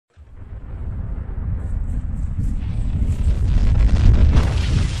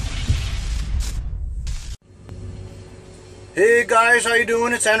Hey guys, how you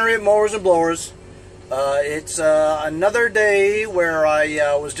doing? It's Henry at Mowers and Blowers. It's another day where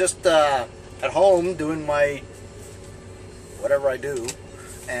I was just at home doing my whatever I do,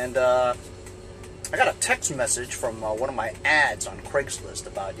 and I got a text message from one of my ads on Craigslist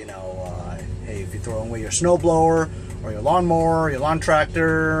about, hey, if you're throwing away your snowblower or your lawnmower, your lawn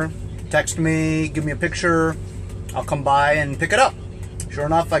tractor, text me, give me a picture, I'll come by and pick it up. Sure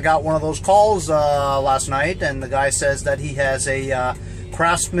enough, I got one of those calls last night, and the guy says that he has a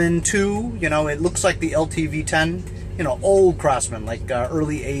Craftsman 2. It looks like the LTV10, old Craftsman, like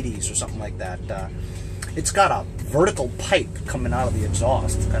early 80s or something like that. It's got a vertical pipe coming out of the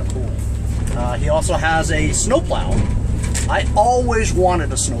exhaust. It's kind of cool. He also has a snowplow. I always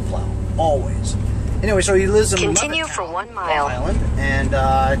wanted a snowplow. Always. Anyway, so he lives in Continue for 1 mile. Island, and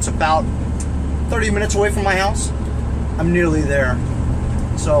it's about 30 minutes away from my house. I'm nearly there.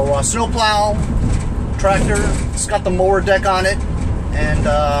 So snowplow, tractor, it's got the mower deck on it, and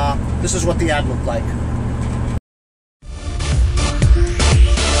this is what the ad looked like.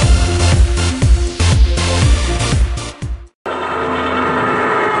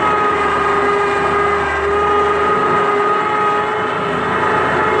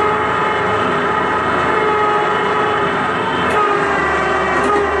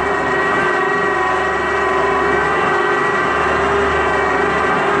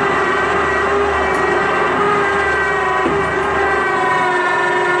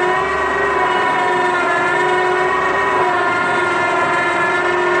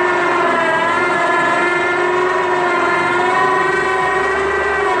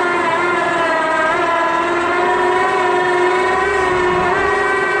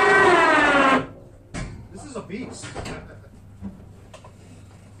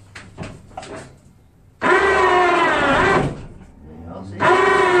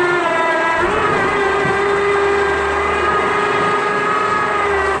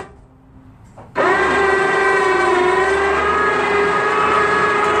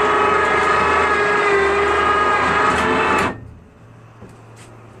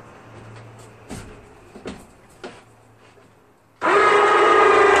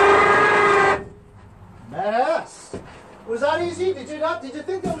 Was that easy? Did you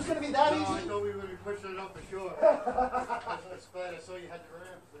think that was going to be that easy? I thought we would be pushing it up for sure. That's glad I saw you had the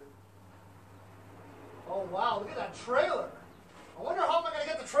ramp. Oh wow, look at that trailer. I wonder how am I going to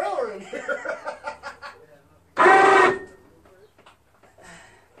get the trailer in here.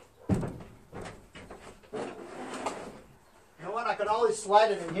 You know what? I could always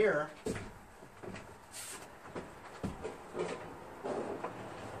slide it in here.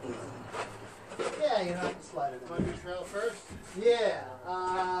 Yeah, I can slide it in. Want to do trail first? Yeah,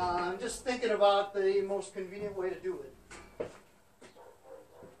 I'm just thinking about the most convenient way to do it.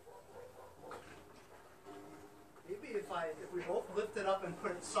 Maybe if we both lift it up and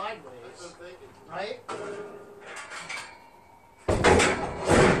put it sideways, That's what I'm thinking. right?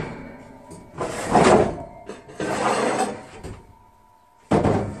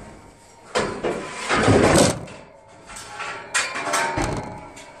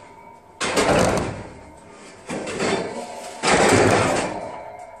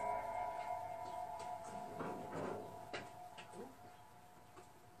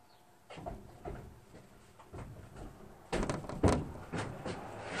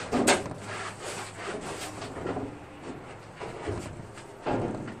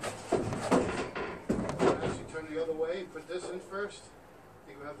 The other way, put this in first. I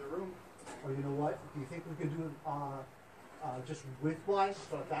think we have the room. Or you know what? Do you think we can do it just widthwise,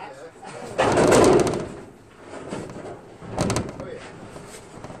 like that? Oh yeah.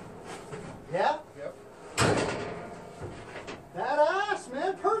 Yeah? Yep. Badass,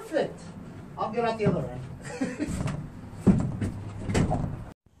 man. Perfect. I'll get out the other end.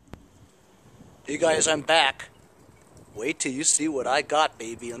 Hey guys, I'm back. Wait till you see what I got,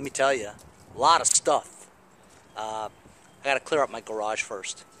 baby. Let me tell you. A lot of stuff. I gotta clear up my garage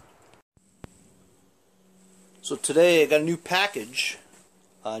first. So today I got a new package,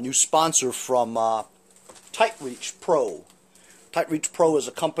 a new sponsor from TITE-REACH Pro. TITE-REACH Pro is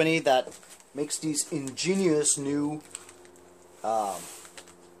a company that makes these ingenious new, for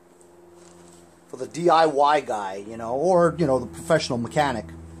the DIY guy, or, the professional mechanic.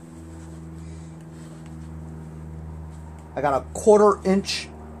 I got a 1/4-inch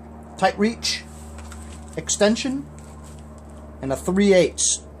TITE-REACH extension and a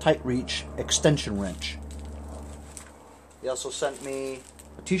 3/8 TITE-REACH extension wrench. He also sent me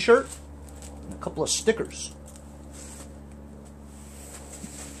a t-shirt and a couple of stickers.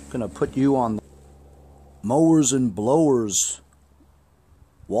 Gonna put you on the Mowers and Blowers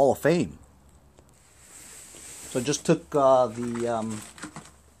Wall of Fame. So I just took the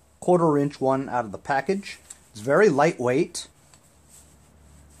 1/4-inch one out of the package. It's very lightweight.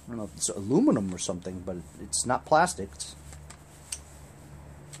 I don't know if it's aluminum or something, but it's not plastic.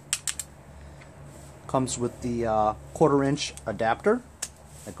 Comes with the 1/4-inch adapter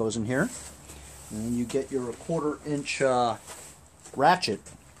that goes in here. And then you get your 1/4-inch ratchet.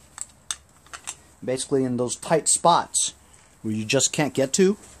 Basically in those tight spots where you just can't get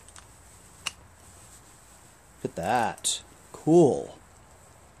to. Look at that. Cool.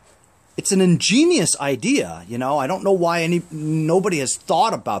 It's an ingenious idea, you know. I don't know why nobody has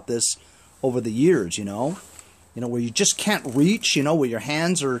thought about this over the years, you know. You know, where you just can't reach, you know, where your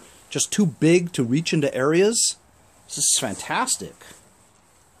hands are just too big to reach into areas. This is fantastic.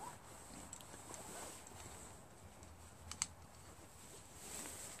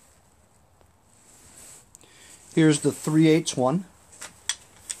 Here's the 3/8 one.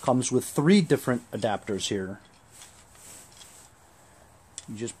 Comes with 3 different adapters here.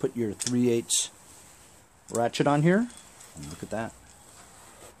 You just put your 3/8 ratchet on here, and look at that.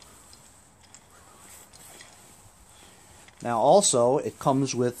 Now also, it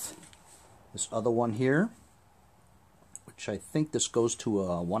comes with this other one here, which I think this goes to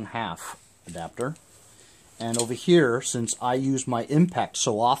a 1/2 adapter. And over here, since I use my impact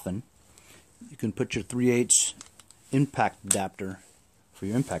so often, you can put your 3/8 impact adapter for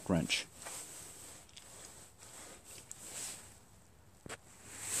your impact wrench.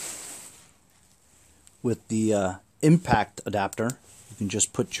 With the impact adapter, you can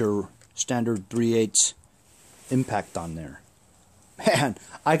just put your standard 3/8 impact on there. Man,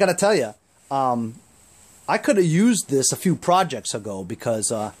 I gotta tell you, I could have used this a few projects ago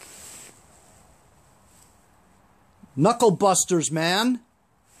because knuckle busters, man.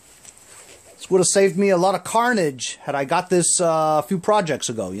 This would have saved me a lot of carnage had I got this a few projects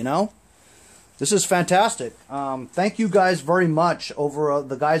ago, you know? This is fantastic. Thank you guys very much, over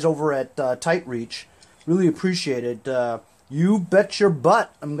the guys over at TITE-REACH. Really appreciate it. You bet your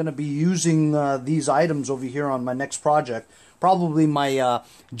butt I'm going to be using these items over here on my next project. Probably my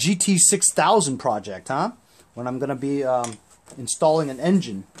GT6000 project, huh? When I'm going to be installing an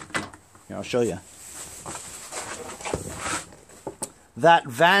engine. Here, I'll show you. That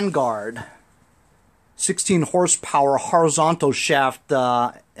Vanguard 16 horsepower horizontal shaft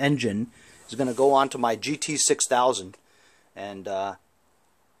engine is going to go onto my GT6000. And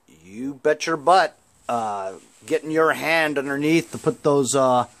you bet your butt, getting your hand underneath to put those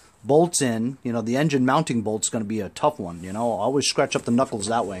bolts in, you know, the engine mounting bolt's going to be a tough one, you know. I always scratch up the knuckles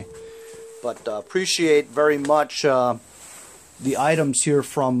that way. But appreciate very much the items here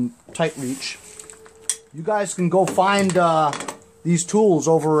from TITE-REACH. You guys can go find these tools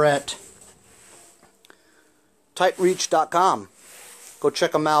over at TITEREACH.com. Go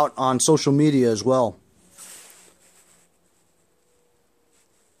check them out on social media as well.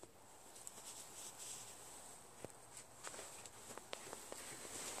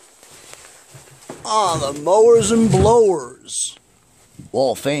 The Mowers and Blowers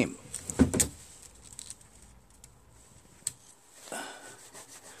Wall of Fame.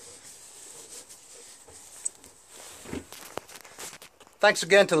 Thanks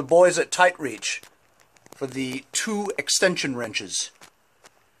again to the boys at TITE-REACH for the 2 extension wrenches.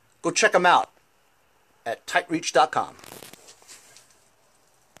 Go check them out at TITEREACH.com.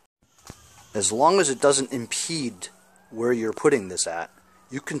 As long as it doesn't impede where you're putting this at,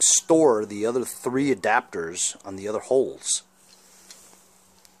 you can store the other 3 adapters on the other holes.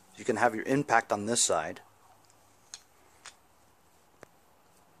 You can have your impact on this side.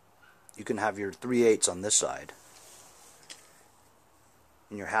 You can have your 3/8 on this side.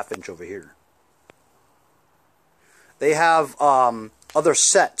 And your 1/2 inch over here. They have other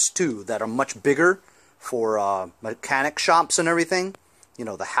sets too that are much bigger for mechanic shops and everything. You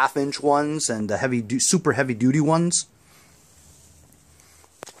know, the 1/2 inch ones and the super heavy duty ones.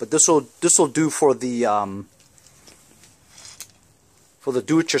 But this will do for the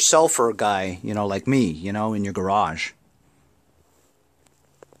do-it-yourselfer guy, you know, like me, you know, in your garage.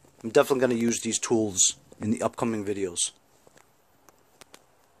 I'm definitely going to use these tools in the upcoming videos.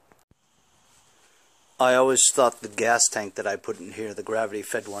 I always thought the gas tank that I put in here, the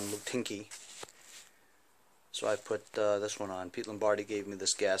gravity-fed one, looked hinky. So I put this one on. Pete Lombardi gave me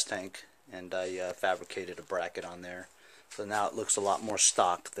this gas tank, and I fabricated a bracket on there. So now it looks a lot more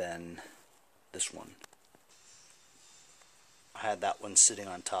stock than this one. I had that one sitting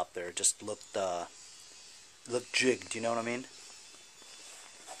on top there. It just looked jigged, you know what I mean?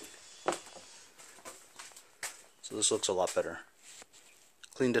 So this looks a lot better.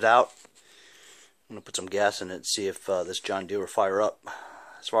 Cleaned it out. I'm going to put some gas in it and see if this John Deere will fire up.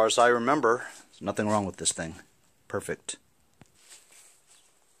 As far as I remember, there's nothing wrong with this thing. Perfect.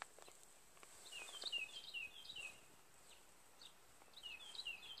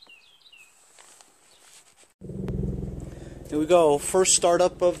 Here we go, first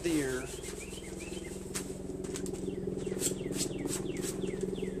startup of the year.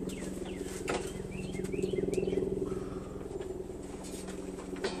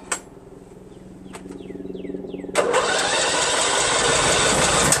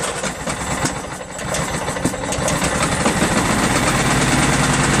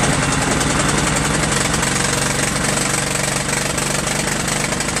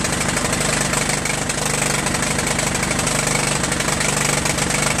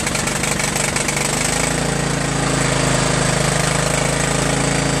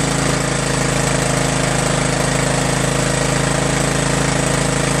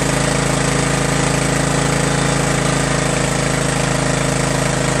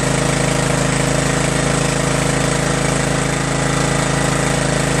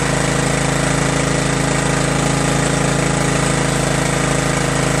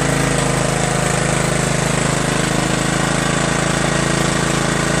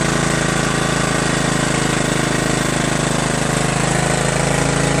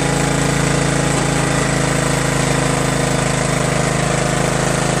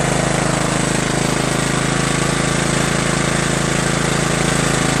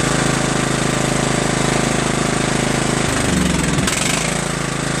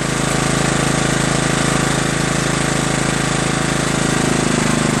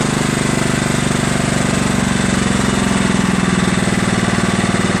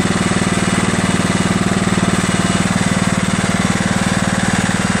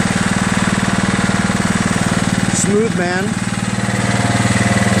 Smooth, man.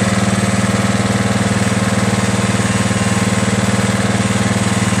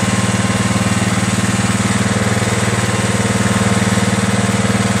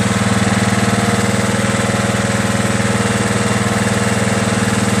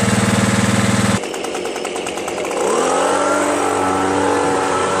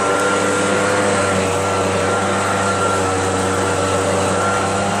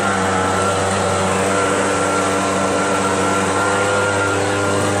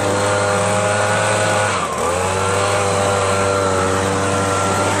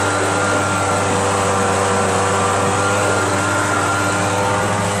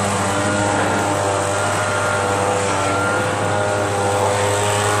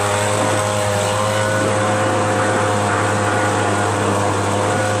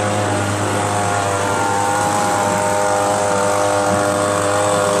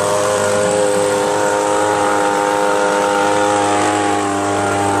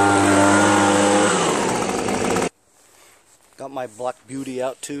 Got my Black Beauty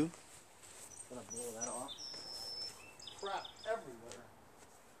out too. Gonna blow that off. Crap everywhere.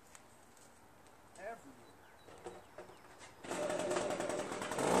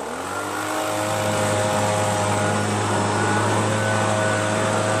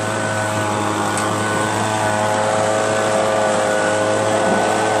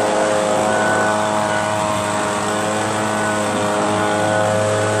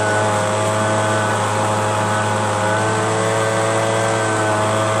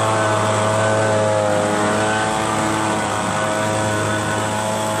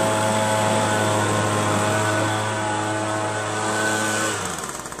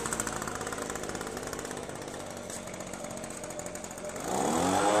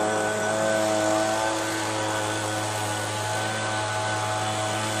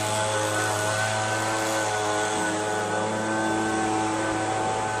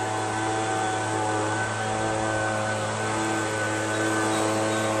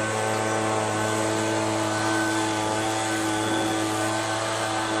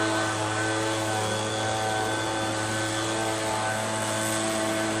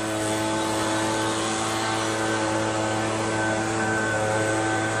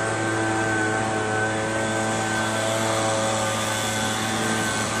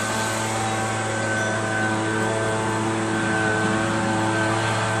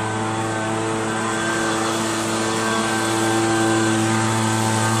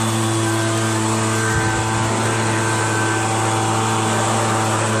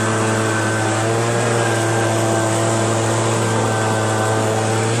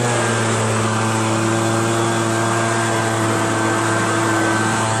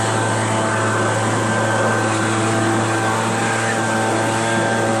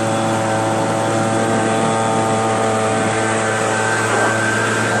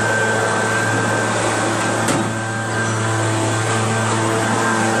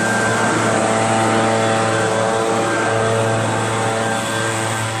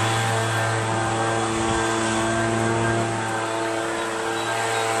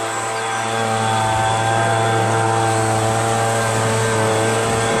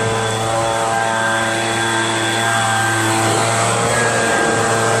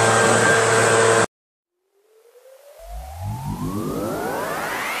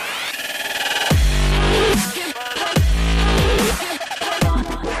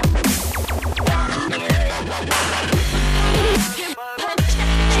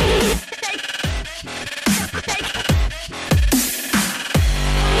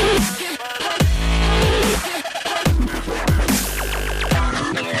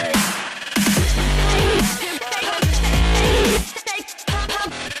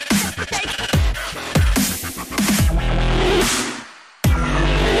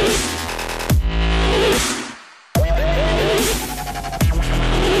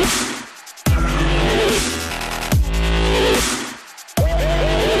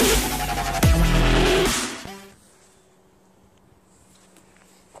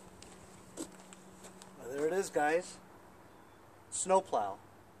 is, guys. Snowplow.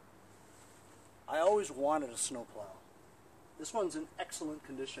 I always wanted a snowplow. This one's in excellent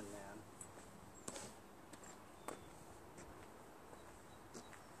condition, man.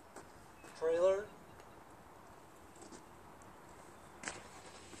 Trailer.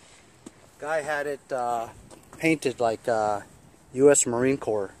 Guy had it painted like U.S. Marine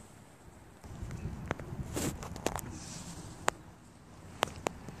Corps.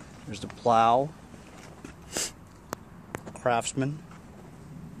 There's the Plow. Craftsman.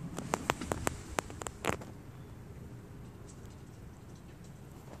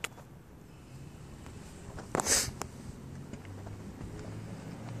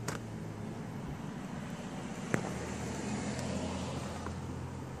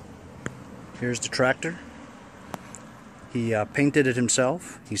 Here's the tractor. He painted it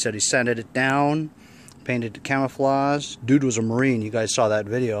himself. He said he sanded it down, painted it camouflage. Dude was a Marine. You guys saw that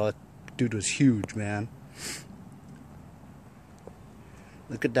video. That dude was huge, man.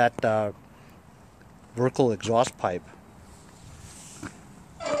 Look at that vertical exhaust pipe.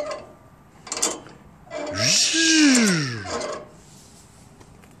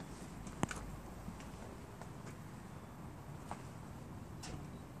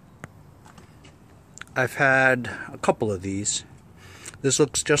 I've had a couple of these. This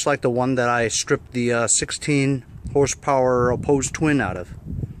looks just like the one that I stripped the 16 horsepower opposed twin out of.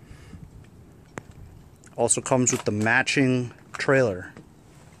 Also comes with the matching trailer.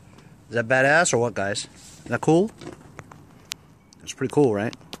 Is that badass or what, guys? Is that cool? That's pretty cool,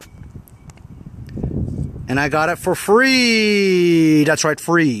 right? And I got it for free! That's right,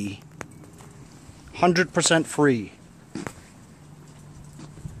 free. 100% free.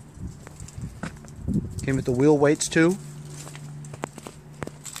 Came with the wheel weights too.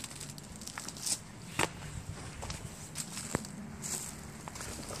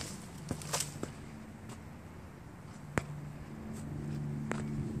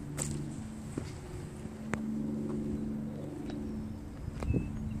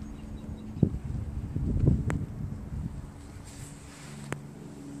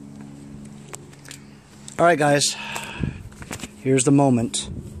 Alright guys, here's the moment.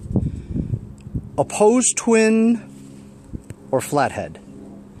 Opposed twin or flathead?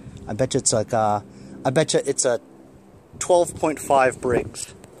 I bet you it's like I bet you it's a 12.5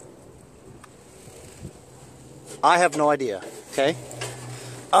 Briggs. I have no idea, okay?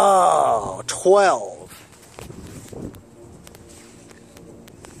 Oh, 12.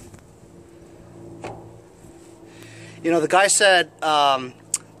 You know, the guy said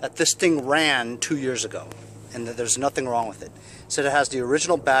that this thing ran 2 years ago and that there's nothing wrong with it. Said it has the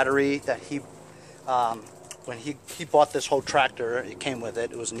original battery that he when he bought this whole tractor, it came with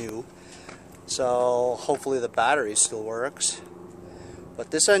it. It was new. So hopefully the battery still works. But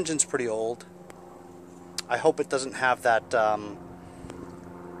this engine's pretty old. I hope it doesn't have that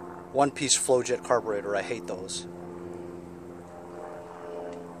one-piece flow jet carburetor. I hate those.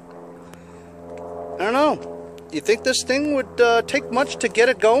 I don't know. You think this thing would take much to get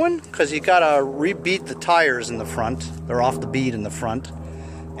it going? Because you gotta rebeat the tires in the front. They're off the bead in the front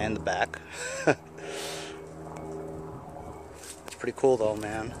and the back. It's pretty cool though,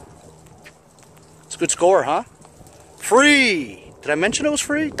 man. It's a good score, huh? Free! Did I mention it was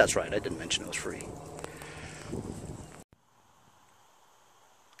free? That's right, I didn't mention it was free.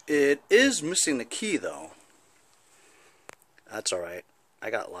 It is missing the key though. That's alright. I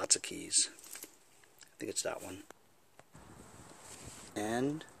got lots of keys. I think it's that one.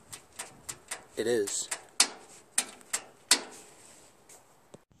 And it is.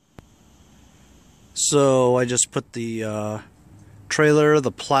 So I just put the trailer,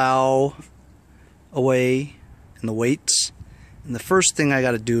 the plow away, and the weights. And the first thing I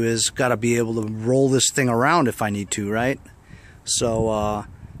got to do is got to be able to roll this thing around if I need to, right? So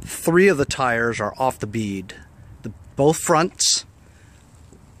 3 of the tires are off the bead. Both fronts,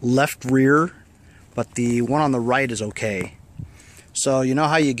 left rear, but the one on the right is okay. So you know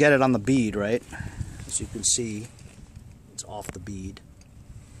how you get it on the bead, right? As you can see, it's off the bead.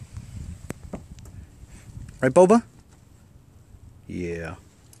 Right, Boba? Yeah.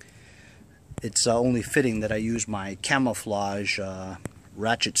 It's only fitting that I use my camouflage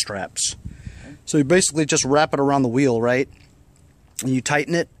ratchet straps. Okay. So you basically just wrap it around the wheel, right? And you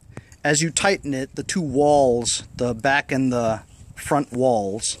tighten it. As you tighten it, the 2 walls, the back and the front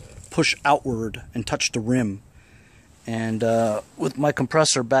walls, push outward and touch the rim. And with my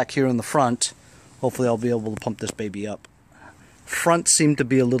compressor back here in the front, hopefully I'll be able to pump this baby up. Fronts seem to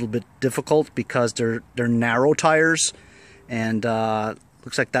be a little bit difficult because they're narrow tires, and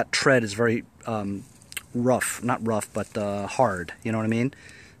looks like that tread is very rough. Not rough, but hard. You know what I mean?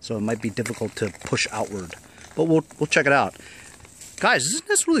 So it might be difficult to push outward. but we'll check it out. Guys, isn't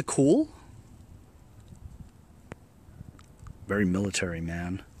this really cool? Very military,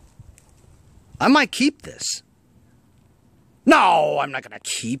 man. I might keep this. No, I'm not gonna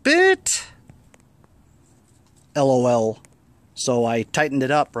keep it. LOL. So I tightened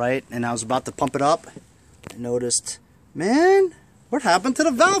it up, right? And I was about to pump it up. I noticed, man, what happened to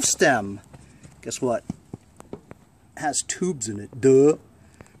the valve stem? Guess what? It has tubes in it. Duh.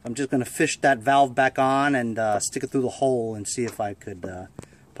 I'm just gonna fish that valve back on and stick it through the hole and see if I could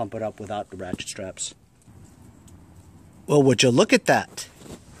pump it up without the ratchet straps. Well, would you look at that?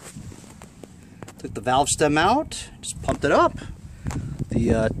 Took the valve stem out, just pumped it up.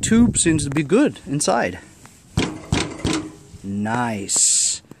 The tube seems to be good inside.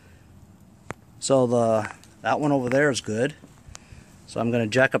 Nice. So that one over there is good. So I'm going to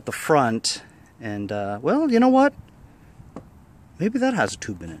jack up the front and, well, you know what? Maybe that has a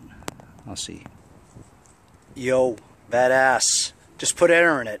tube in it. I'll see. Yo, badass. Just put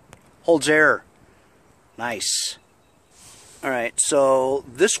air in it. Holds air. Nice. Alright, so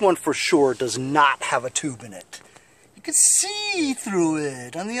this one for sure does not have a tube in it. You can see through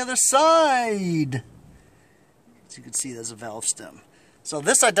it on the other side. As you can see, there's a valve stem. So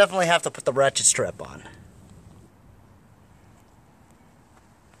this I definitely have to put the ratchet strap on.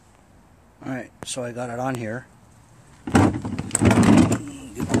 Alright, so I got it on here. Give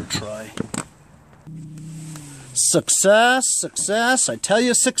it a try. Success, success, I tell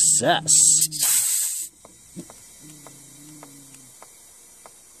you, success.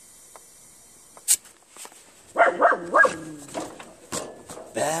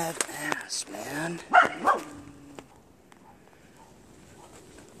 Badass, man.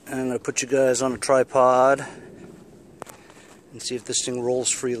 And I'm going to put you guys on a tripod and see if this thing rolls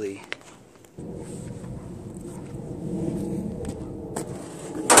freely.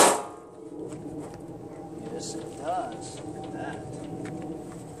 Yes, it does. Look at that.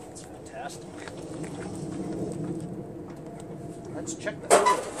 That's fantastic. Let's check the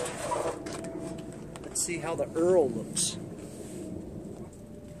Earl. Let's see how the Earl looks.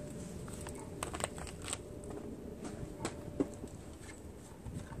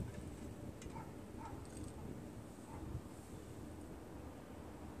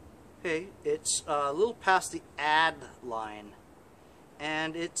 Okay, it's a little past the ad line,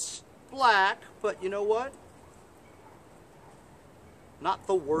 and it's black, but you know what? Not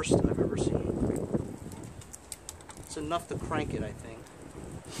the worst I've ever seen. It's enough to crank it, I think.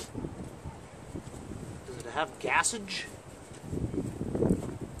 Does it have gasage?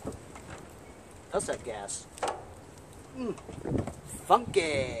 How's that gas?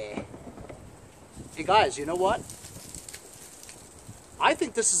 Funky! Hey guys, you know what? I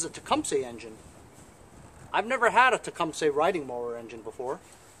think this is a Tecumseh engine. I've never had a Tecumseh riding mower engine before.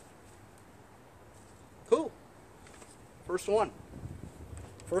 Cool. First one.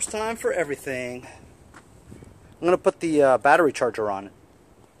 First time for everything. I'm going to put the battery charger on it.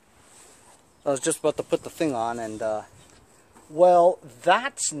 I was just about to put the thing on and, well,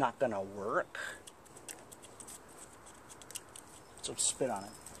 that's not going to work. So spit on it.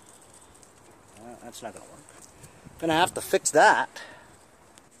 That's not going to work. Going to have to fix that.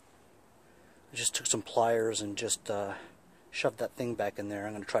 I just took some pliers and just shoved that thing back in there.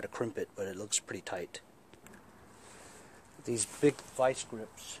 I'm going to try to crimp it, but it looks pretty tight. These big vice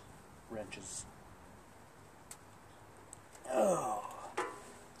grips wrenches. Oh,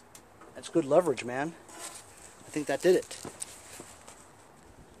 that's good leverage, man. I think that did it.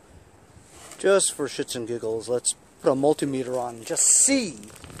 Just for shits and giggles, let's put a multimeter on and just see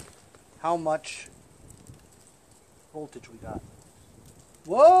how much voltage we got.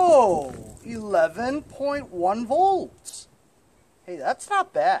 Whoa! 11.1 volts. Hey, that's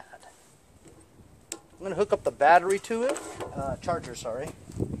not bad. I'm going to hook up the battery to it. Charger, sorry.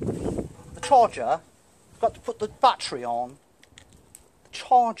 The charger. Got to put the battery on. The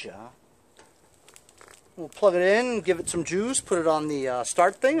charger. We'll plug it in, give it some juice, put it on the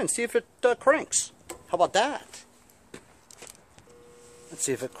start thing, and see if it cranks. How about that? Let's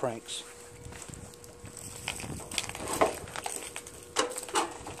see if it cranks.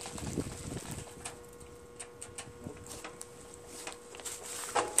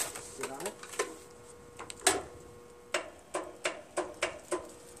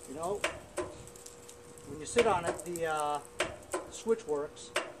 When you sit on it, the switch works,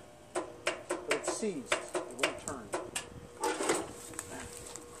 but it's seized. It won't turn.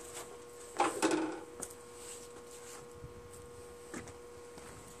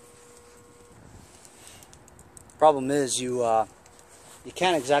 Problem is, you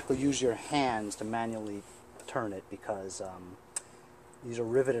can't exactly use your hands to manually turn it because These are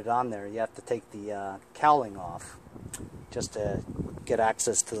riveted on there. You have to take the cowling off just to get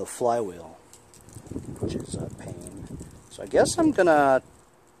access to the flywheel, which is a pain. So I guess I'm gonna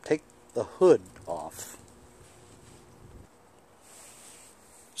take the hood off.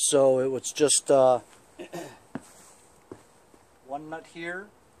 So it was just one nut here,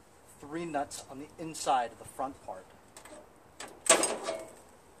 3 nuts on the inside of the front part.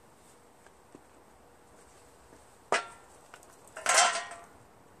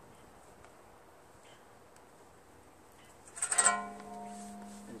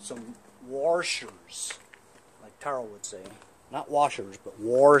 And some washers, like Tara would say. Not washers, but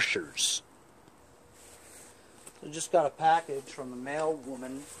washers. So just got a package from the mail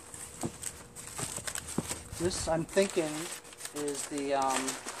woman. This, I'm thinking, is the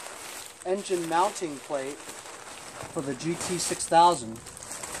engine mounting plate for the GT6000.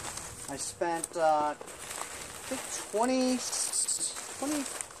 I spent, I think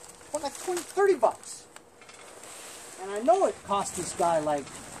 30 bucks. And I know it cost this guy like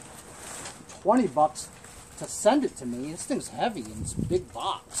 20 bucks to send it to me. This thing's heavy and it's a big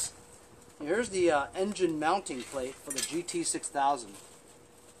box. Here's the engine mounting plate for the GT6000.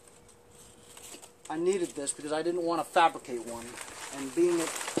 I needed this because I didn't want to fabricate one. And being it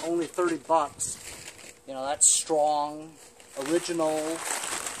only 30 bucks, you know, that's strong, original,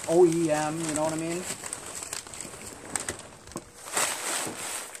 OEM, you know what I mean?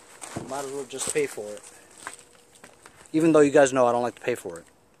 Might as well just pay for it. Even though you guys know I don't like to pay for it.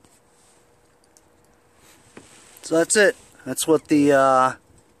 So that's it. That's what the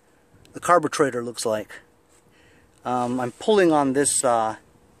carburetor looks like. I'm pulling on this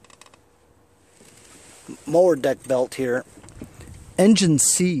mower deck belt here. Engine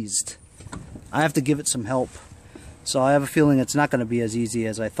seized. I have to give it some help. So I have a feeling it's not going to be as easy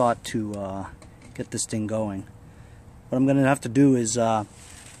as I thought to get this thing going. What I'm going to have to do is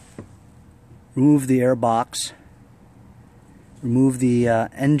remove the air box, remove the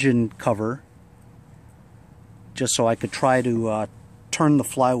engine cover, just so I could try to turn the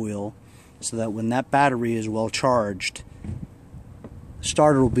flywheel so that when that battery is well charged, the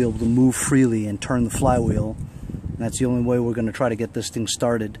starter will be able to move freely and turn the flywheel. And that's the only way we're going to try to get this thing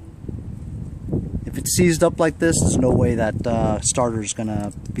started. If it's seized up like this, there's no way that starter is going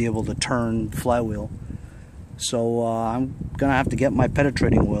to be able to turn the flywheel. So I'm going to have to get my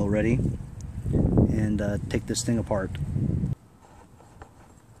penetrating oil ready and take this thing apart.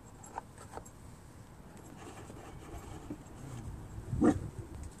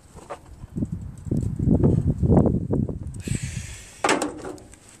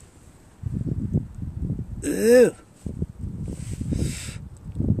 Ew.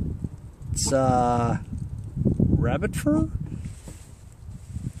 It's rabbit fur?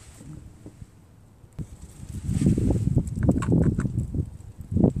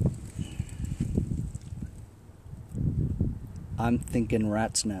 I'm thinking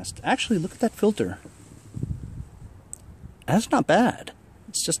rat's nest. Actually, look at that filter. That's not bad.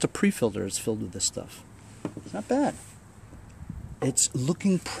 It's just a pre-filter. It's filled with this stuff. It's not bad. It's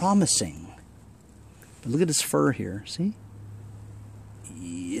looking promising. But look at his fur here. See?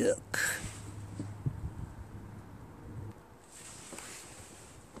 Yuck.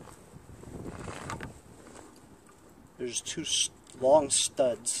 There's 2 long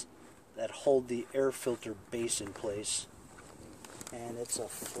studs that hold the air filter base in place. And it's a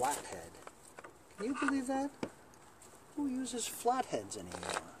flathead. Can you believe that? Who uses flatheads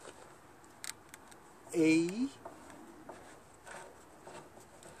anymore?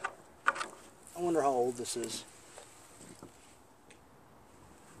 I wonder how old this is.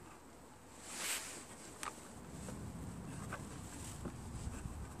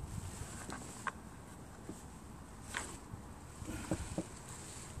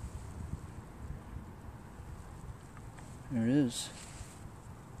 There it is.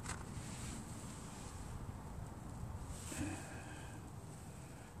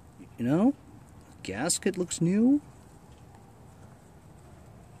 You know, gasket looks new.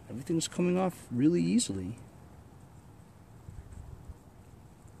 Everything's coming off really easily.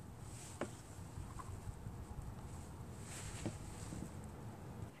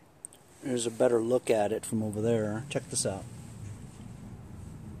 There's a better look at it from over there. Check this out.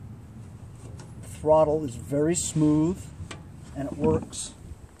 The throttle is very smooth and it works.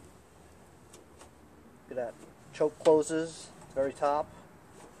 Look at that. Choke closes, very top.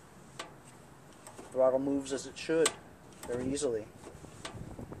 Throttle moves as it should, very easily.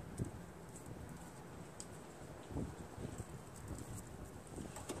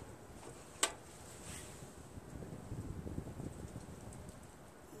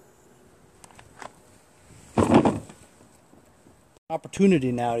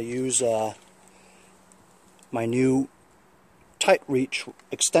 opportunity now to use my new TITE-REACH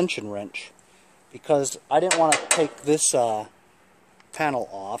extension wrench, because I didn't want to take this panel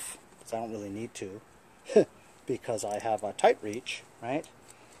off, because I don't really need to, because I have a TITE-REACH, right?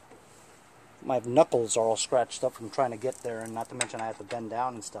 My knuckles are all scratched up from trying to get there, and not to mention I have to bend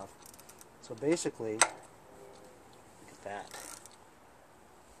down and stuff. So basically, look at that.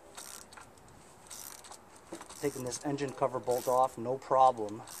 Taking this engine cover bolt off, no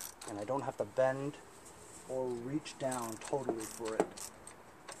problem, and I don't have to bend or reach down totally for it.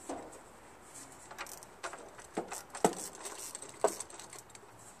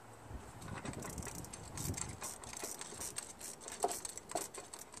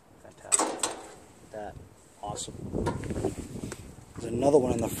 Fantastic. That awesome. There's another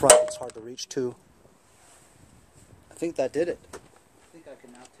one in the front. It's hard to reach too. I think that did it. I think I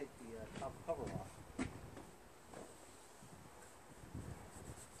can now take the top cover off.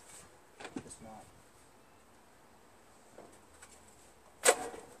 It's not.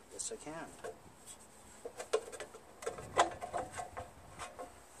 Yes, I can.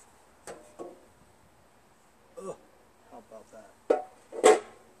 Ugh, how about that?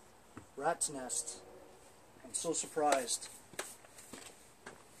 Rat's nest. I'm so surprised.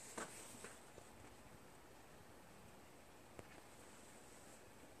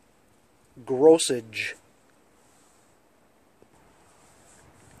 Grossage.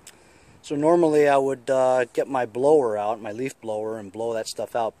 So normally I would get my blower out, my leaf blower, and blow that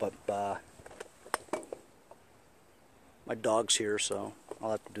stuff out, but my dog's here, so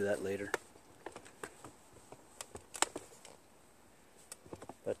I'll have to do that later.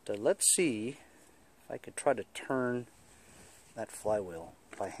 But let's see if I could try to turn that flywheel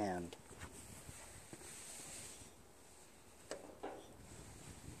by hand.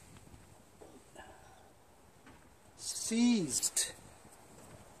 Seized.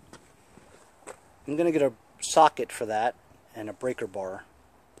 I'm going to get a socket for that and a breaker bar.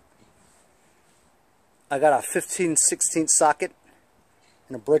 I got a 15/16 socket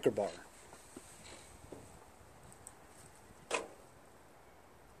and a breaker bar.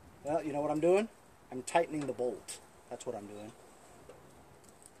 Well, you know what I'm doing? I'm tightening the bolt. That's what I'm doing.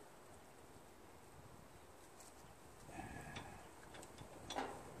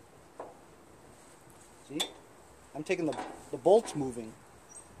 See? I'm taking the bolt's moving,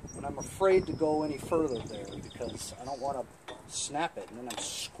 and I'm afraid to go any further there because I don't want to snap it and then I'm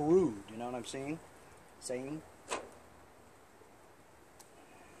screwed. You know what I'm saying? Yeah,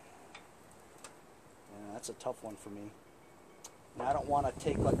 that's a tough one for me. And I don't want to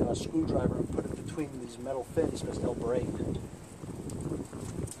take like a screwdriver and put it between these metal fins because they'll break. I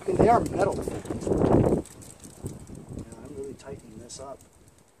mean, they are metal fins. Yeah, I'm really tightening this up.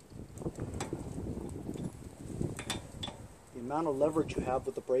 The amount of leverage you have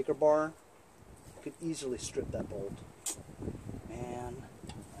with the breaker bar, you could easily strip that bolt. Man,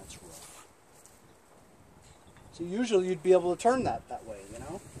 that's rough. So usually you'd be able to turn that way, you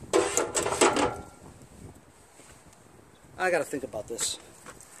know? I gotta think about this.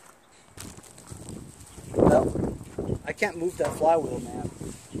 Well, I can't move that flywheel, man.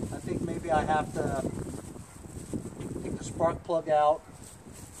 I think maybe I have to take the spark plug out,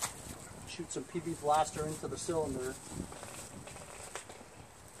 shoot some PB blaster into the cylinder.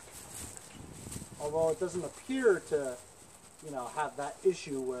 Although it doesn't appear to, you know, have that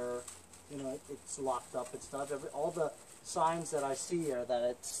issue where, you know, it's locked up and stuff. All the signs that I see are that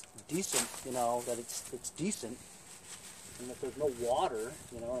it's decent, you know, that it's decent. And that there's no water,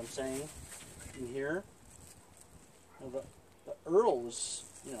 you know what I'm saying, in here. You know, the Earl is,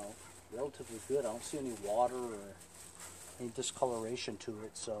 you know, relatively good. I don't see any water or any discoloration to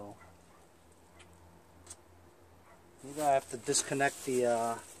it, so maybe I have to disconnect the,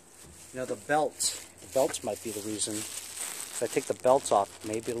 you know, the belts. The belts might be the reason. If I take the belts off,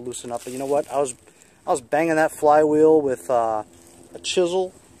 maybe it'll loosen up. But you know what? I was banging that flywheel with a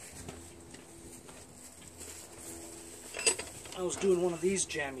chisel. I was doing one of these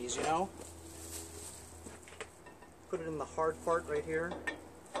jammies, you know. Put it in the hard part right here,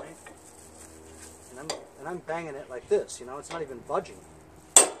 right? And I'm banging it like this, you know. It's not even budging.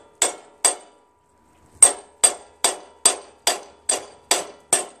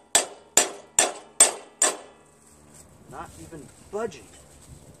 Not even budging.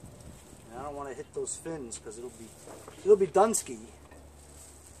 And I don't want to hit those fins because it'll be Dunsky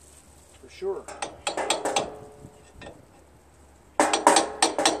for sure.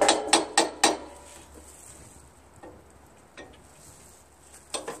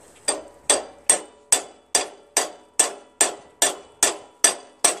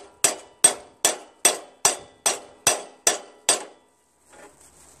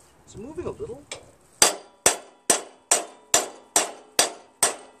 It's moving a little.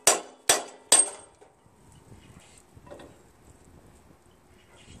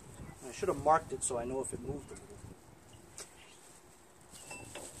 I should have marked it so I know if it moved a little.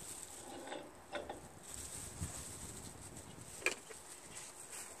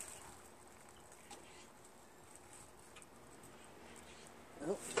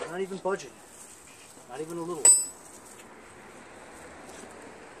 Nope, not even budging. Not even a little.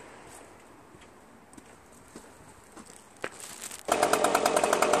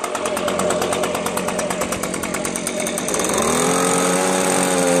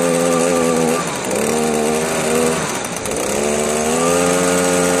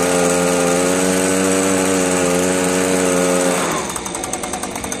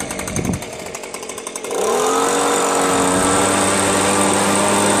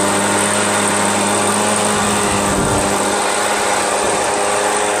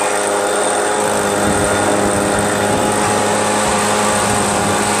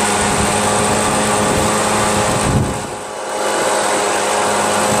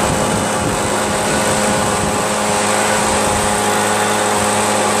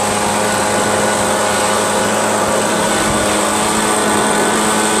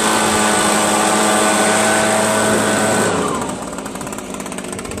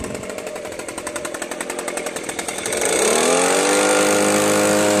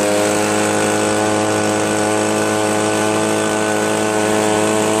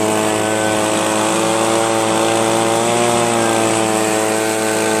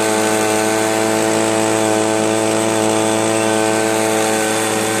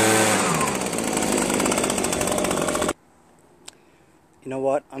 You know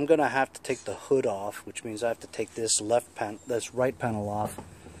what? I'm gonna have to take the hood off, which means I have to take this right panel off,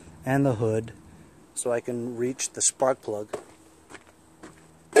 and the hood, so I can reach the spark plug.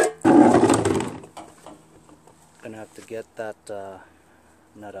 Gonna have to get that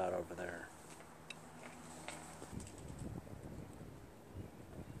nut out over there.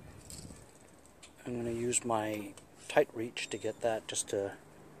 I'm gonna use my TITE-REACH to get that, just to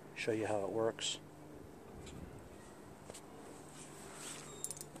show you how it works.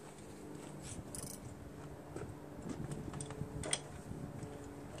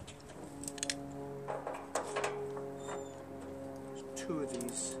 Two of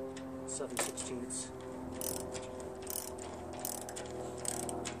these 7/16ths.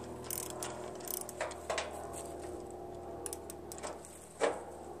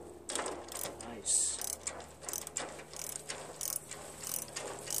 Nice.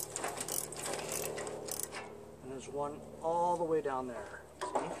 And there's one all the way down there.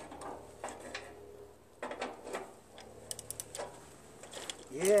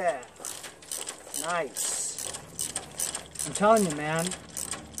 See? Yeah. Nice. I'm telling you, man,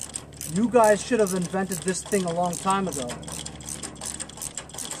 you guys should have invented this thing a long time ago.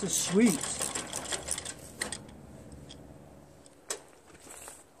 This is sweet.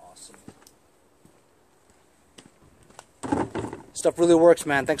 Awesome. Stuff really works,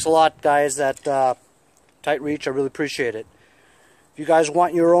 man. Thanks a lot, guys, at TITE-REACH. I really appreciate it. If you guys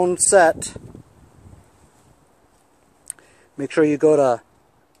want your own set, make sure you go to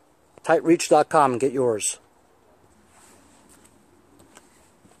TITEREACH.com and get yours.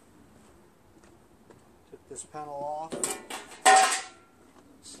 This panel off.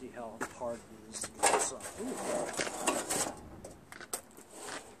 Let's see how hard it is to get this off.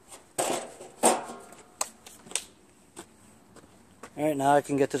 Alright, now I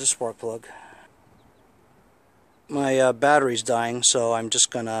can get to the spark plug. My battery's dying, so I'm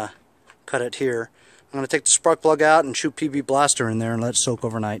just gonna cut it here. I'm gonna take the spark plug out and shoot PB Blaster in there and let it soak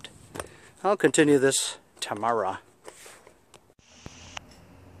overnight. I'll continue this tomorrow.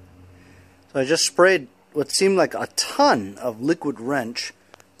 So I just sprayed what seemed like a ton of liquid wrench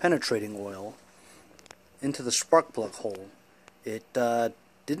penetrating oil into the spark plug hole. It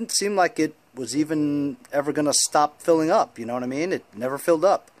didn't seem like it was even ever going to stop filling up, you know what I mean? It never filled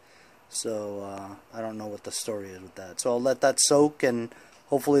up. So I don't know what the story is with that. So I'll let that soak, and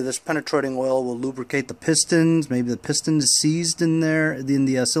hopefully this penetrating oil will lubricate the pistons. Maybe the piston is seized in there, in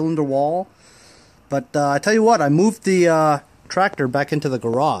the cylinder wall. But I tell you what, I moved the tractor back into the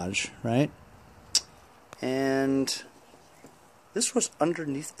garage, right? And this was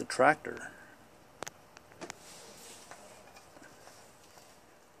underneath the tractor.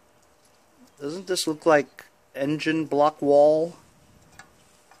 Doesn't this look like engine block wall?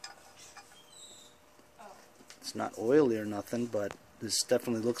 It's not oily or nothing, but this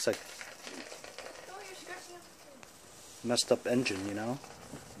definitely looks like messed up engine, you know?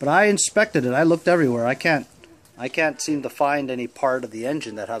 But I inspected it. I looked everywhere. I can't I can't seem to find any part of the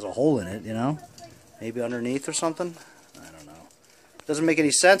engine that has a hole in it, you know? Maybe underneath or something? I don't know. Doesn't make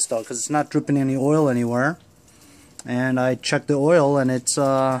any sense though, because it's not dripping any oil anywhere. And I checked the oil and it's,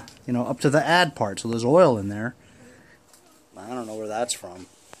 you know, up to the add part, so there's oil in there. I don't know where that's from.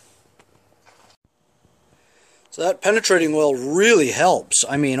 So that penetrating oil really helps.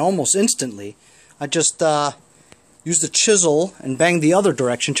 I mean, almost instantly. I just used the chisel and banged the other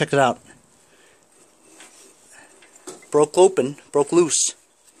direction. Check it out. Broke open, broke loose.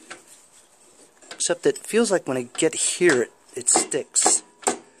 Except it feels like when I get here, it sticks.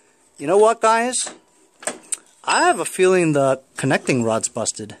 You know what, guys? I have a feeling the connecting rod's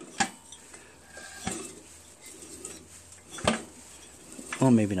busted.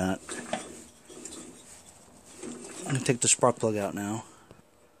 Well, maybe not. I'm going to take the spark plug out now.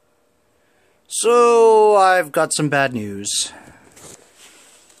 So, I've got some bad news.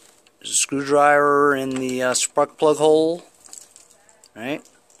 There's a screwdriver in the spark plug hole. Right?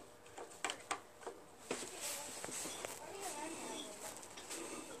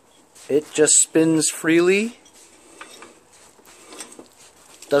 It just spins freely.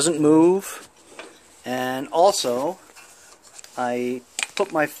 Doesn't move. And also, I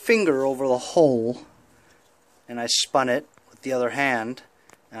put my finger over the hole and I spun it with the other hand,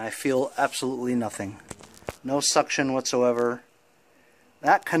 and I feel absolutely nothing. No suction whatsoever.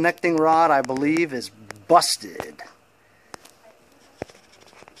 That connecting rod, I believe, is busted.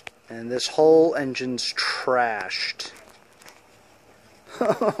 And this whole engine's trashed.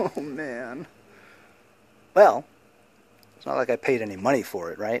 Oh, man. Well, it's not like I paid any money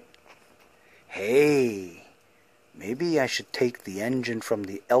for it, right? Hey, maybe I should take the engine from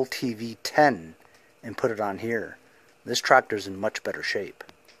the LTV-10 and put it on here. This tractor's in much better shape.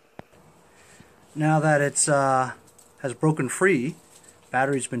 Now that it's has broken free,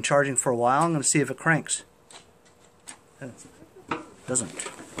 battery's been charging for a while, I'm going to see if it cranks. It doesn't.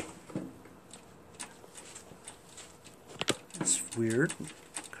 That's weird.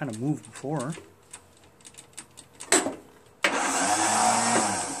 Kind of moved before.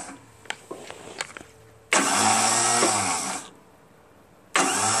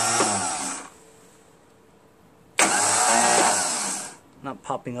 Not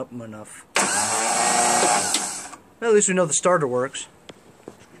popping up enough. Well, at least we know the starter works.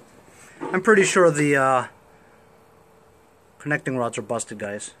 I'm pretty sure the connecting rods are busted,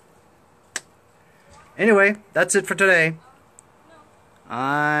 guys. Anyway, that's it for today.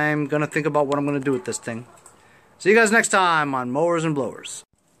 I'm gonna think about what I'm gonna do with this thing. See you guys next time on Mowers and Blowers.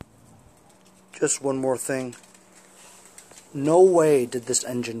 Just one more thing. No way did this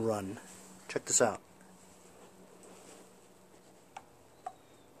engine run. Check this out.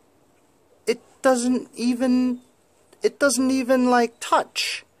 It doesn't even like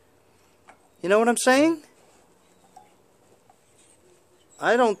touch. You know what I'm saying?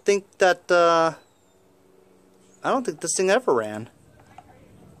 I don't think this thing ever ran.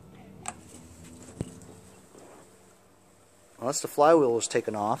 Unless the flywheel was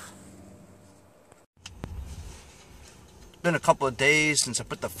taken off. It's been a couple of days since I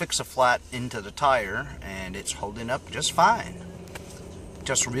put the fix-a-flat into the tire, and it's holding up just fine.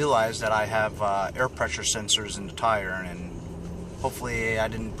 Just realized that I have air pressure sensors in the tire, and hopefully I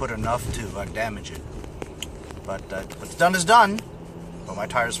didn't put enough to damage it. But what's done is done. But my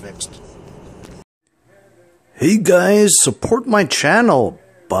tire's fixed. Hey guys, support my channel.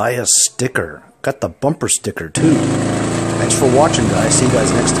 Buy a sticker. Got the bumper sticker too. Thanks for watching, guys. See you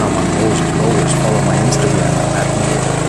guys next time on Mowers and Blowers. Follow my Instagram